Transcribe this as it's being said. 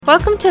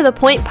Welcome to The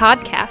Point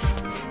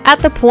Podcast. At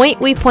The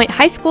Point, we point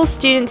high school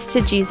students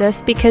to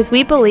Jesus because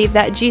we believe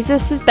that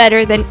Jesus is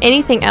better than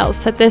anything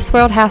else that this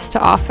world has to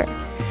offer.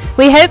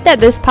 We hope that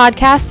this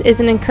podcast is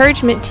an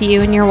encouragement to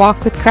you in your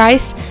walk with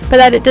Christ, but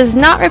that it does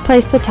not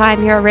replace the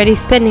time you're already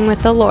spending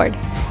with the Lord.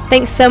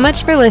 Thanks so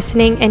much for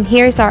listening, and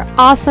here's our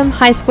awesome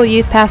high school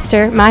youth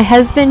pastor, my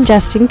husband,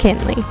 Justin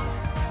Kinley.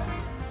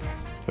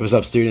 What's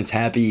up, students?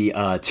 Happy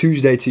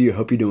Tuesday to you.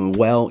 Hope you're doing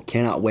well.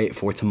 Cannot wait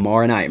for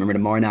tomorrow night. Remember,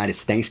 tomorrow night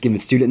is Thanksgiving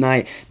student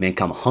night. Man,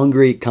 come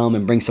hungry. Come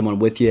and bring someone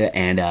with you.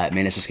 And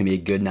man, it's just going to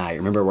be a good night.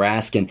 Remember, we're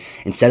asking,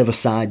 instead of a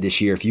side this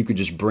year, if you could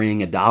just bring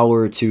 $1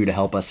 or $2 to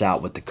help us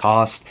out with the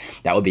cost,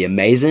 that would be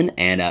amazing.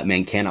 And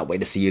man, cannot wait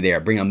to see you there.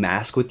 Bring a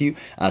mask with you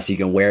so you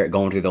can wear it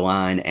going through the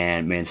line.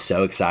 And man,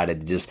 so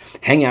excited to just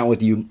hang out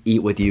with you,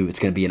 eat with you. It's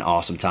going to be an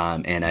awesome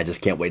time. And I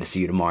just can't wait to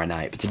see you tomorrow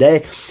night. But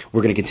today,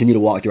 we're going to continue to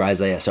walk through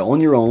Isaiah. So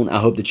on your own, I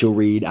hope that you'll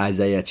read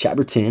Isaiah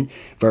chapter 10,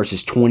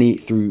 verses 20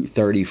 through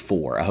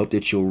 34. I hope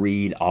that you'll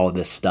read all of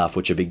this stuff,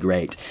 which would be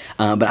great.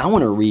 But I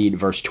want to read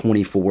verse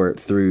 24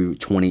 through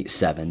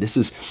 27. This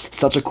is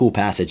such a cool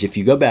passage. If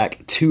you go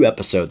back 2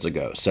 episodes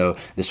ago, so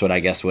this would,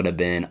 I guess, would have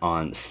been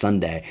on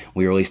Sunday,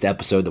 we released an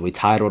episode that we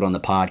titled on the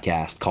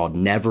podcast called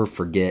Never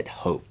Forget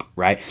Hope,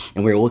 right?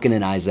 And we were looking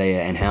at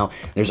Isaiah and how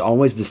there's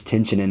always this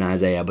tension in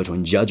Isaiah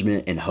between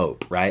judgment and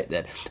hope, right?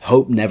 That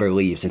hope never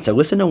leaves. And so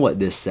listen to what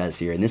this says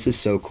here. And this is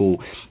so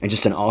cool and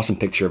just an awesome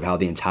picture of how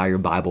the entire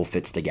Bible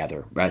fits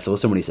together, right? So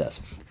listen to what he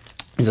says.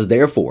 He says,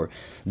 "Therefore,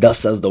 thus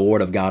says the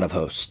Lord of God of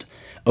hosts,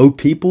 O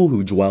people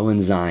who dwell in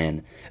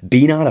Zion,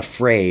 be not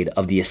afraid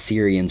of the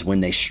Assyrians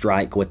when they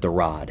strike with the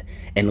rod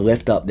and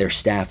lift up their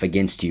staff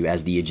against you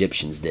as the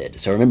Egyptians did."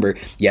 So remember,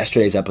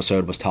 yesterday's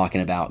episode was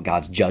talking about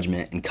God's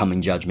judgment and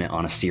coming judgment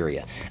on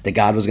Assyria. That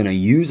God was going to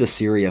use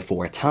Assyria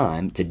for a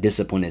time to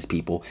discipline his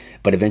people,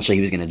 but eventually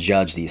he was going to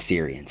judge the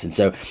Assyrians. And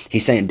so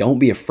he's saying, don't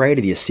be afraid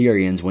of the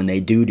Assyrians when they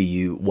do to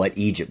you what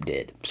Egypt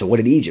did. So what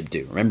did Egypt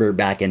do? Remember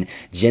back in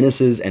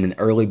Genesis and in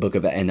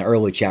the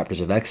early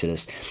chapters of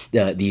Exodus,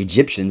 the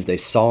Egyptians, they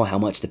saw how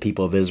much the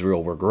people of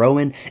Israel were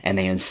growing, and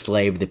they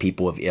enslaved the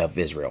people of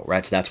Israel,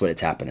 right? So that's what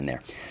it's happening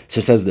there. So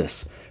it says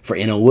this, "For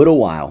in a little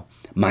while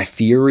my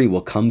fury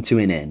will come to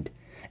an end,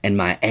 and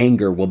my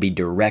anger will be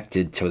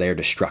directed to their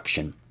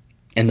destruction.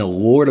 And the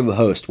Lord of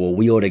hosts will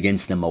wield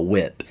against them a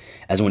whip,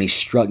 as when he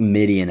struck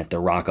Midian at the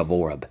rock of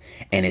Oreb.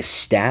 And his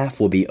staff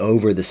will be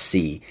over the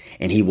sea,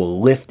 and he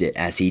will lift it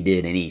as he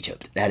did in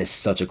Egypt." That is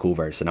such a cool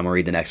verse, and I'm going to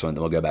read the next one,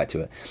 then we'll go back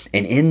to it.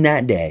 "And in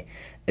that day,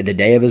 the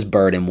day of his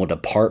burden will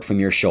depart from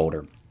your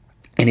shoulder,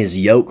 and his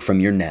yoke from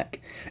your neck,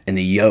 and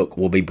the yoke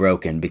will be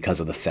broken because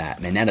of the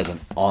fat." Man, that is an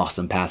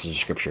awesome passage of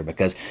scripture,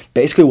 because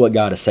basically what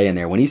God is saying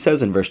there, when he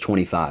says in verse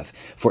 25,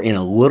 "For in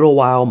a little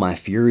while my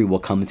fury will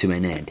come to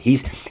an end,"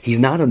 he's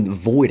not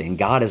avoiding,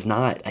 God is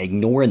not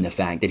ignoring the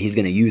fact that he's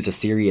going to use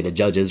Assyria to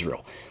judge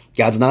Israel.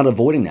 God's not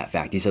avoiding that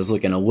fact. He says,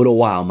 look, in a little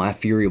while, my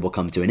fury will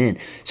come to an end.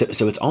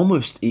 So it's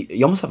almost,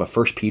 you almost have a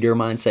 1 Peter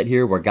mindset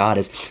here, where God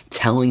is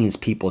telling his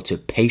people to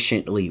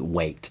patiently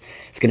wait.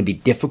 It's going to be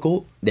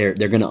difficult. They're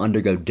going to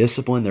undergo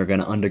discipline. They're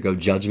going to undergo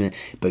judgment.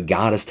 But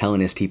God is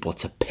telling his people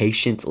to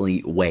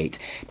patiently wait,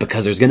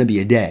 because there's going to be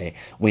a day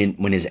when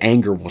his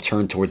anger will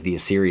turn towards the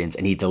Assyrians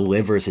and he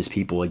delivers his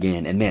people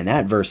again. And man,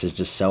 that verse is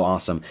just so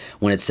awesome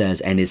when it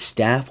says, "And his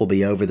staff will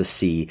be over the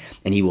sea,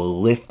 and he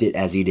will lift it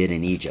as he did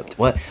in Egypt."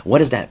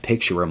 What is that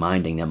picture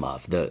reminding them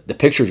of? The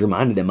pictures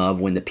reminded them of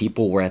when the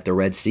people were at the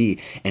Red Sea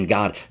and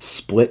God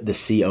split the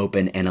sea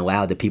open and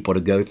allowed the people to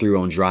go through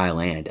on dry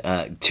land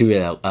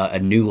to a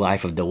new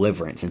life of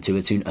deliverance and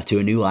to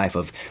a new life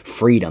of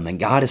freedom. And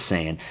God is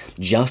saying,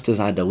 just as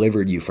I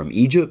delivered you from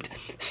Egypt,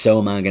 so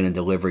am I going to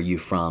deliver you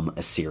from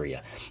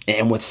Assyria.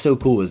 And what's so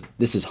cool is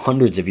this is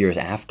hundreds of years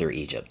after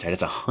Egypt, right?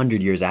 It's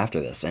 100 years after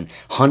this, and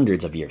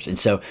hundreds of years. And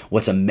so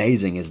what's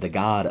amazing is the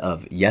God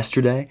of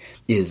yesterday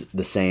is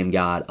the same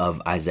God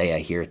of Isaiah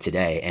here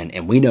today,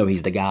 and we know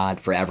he's the God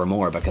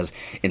forevermore, because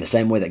in the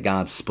same way that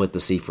God split the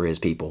sea for his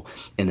people,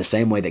 in the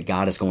same way that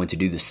God is going to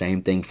do the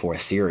same thing for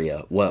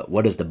Assyria,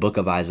 what is the book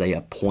of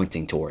Isaiah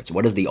pointing towards?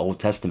 What is the Old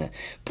Testament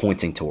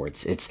pointing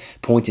towards? It's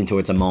pointing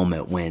towards a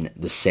moment when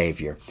the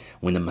Savior,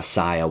 when the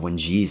Messiah, when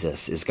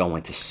Jesus is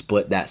going to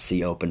split that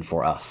sea open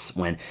for us,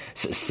 when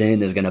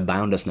sin is going to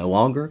bound us no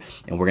longer,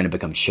 and we're going to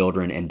become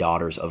children and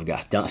daughters of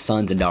God,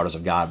 sons and daughters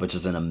of God, which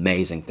is an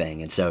amazing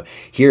thing. And so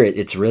here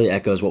it's really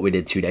echoes what we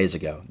did 2 days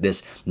ago.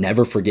 This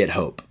never forget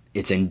hope.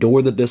 It's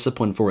endure the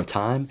discipline for a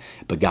time,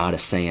 but God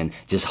is saying,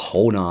 just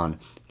hold on,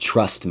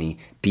 trust me,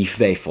 be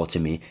faithful to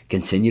me,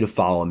 continue to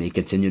follow me,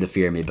 continue to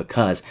fear me,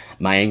 because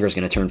my anger is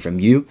going to turn from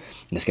you,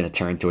 and it's going to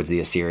turn towards the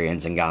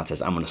Assyrians. And God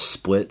says, I'm going to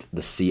split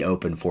the sea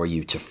open for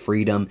you to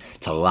freedom,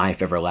 to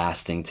life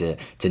everlasting, to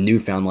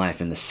newfound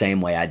life in the same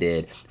way I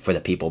did for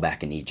the people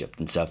back in Egypt.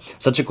 And so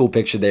such a cool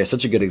picture there,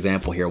 such a good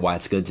example here why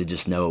it's good to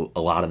just know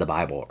a lot of the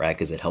Bible, right?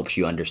 Because it helps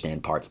you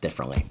understand parts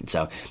differently. And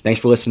so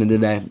thanks for listening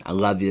today. I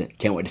love you.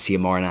 Can't wait to see you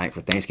tomorrow night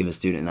for Thanksgiving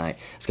student night.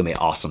 It's going to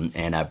be awesome.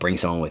 And bring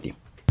someone with you.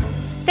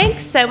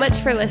 Thanks so much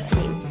for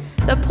listening.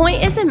 The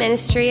Point is a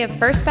ministry of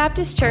First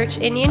Baptist Church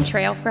Indian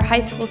Trail for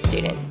high school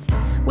students.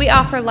 We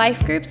offer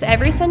life groups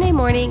every Sunday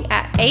morning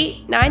at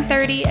 8,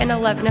 9:30, and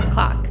 11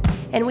 o'clock,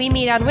 and we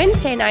meet on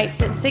Wednesday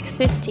nights at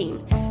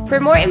 6:15. For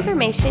more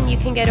information, you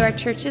can go to our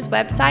church's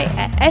website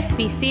at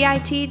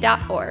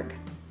fbcit.org.